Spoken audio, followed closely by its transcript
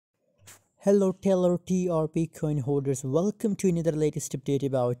Hello Tellor TRB coin holders, welcome to another latest update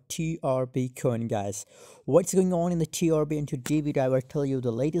about TRB coin guys. What's going on in the TRB, and today I will tell you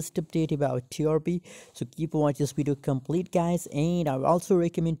the latest update about TRB, so keep watching this video complete guys. And I also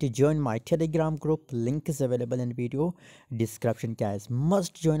recommend to join my Telegram group, link is available in the video description guys.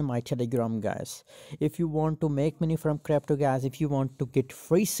 Must join my Telegram guys if you want to make money from crypto guys. If you want to get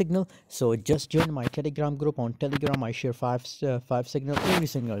free signal, so just join my Telegram group. On Telegram I share five signal every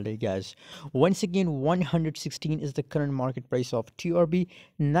single day guys. Once again, 116 is the current market price of TRB.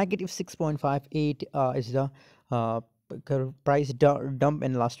 Negative 6.58 is the price dump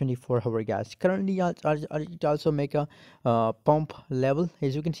in last 24 hour guys. Currently it also make a pump level,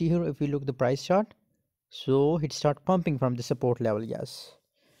 as you can see here. If you look the price chart, so it start pumping from the support level guys.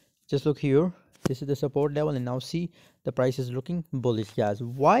 Just look here, this is the support level, and now see the price is looking bullish guys.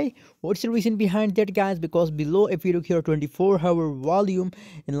 Why? What's the reason behind that guys? Because below, if you look here, 24-hour volume,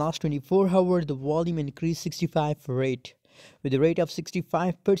 in last 24 hours the volume increased 65 rate. With the rate of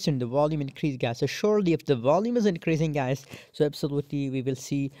 65%, the volume increase guys. So surely if the volume is increasing guys, so absolutely we will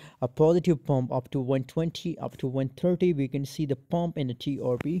see a positive pump up to 120, up to 130. We can see the pump in the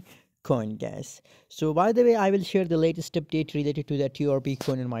TRB coin guys. So by the way, I will share the latest update related to the TRB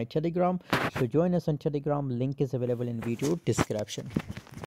coin in my Telegram, so join us on Telegram, link is available in video description.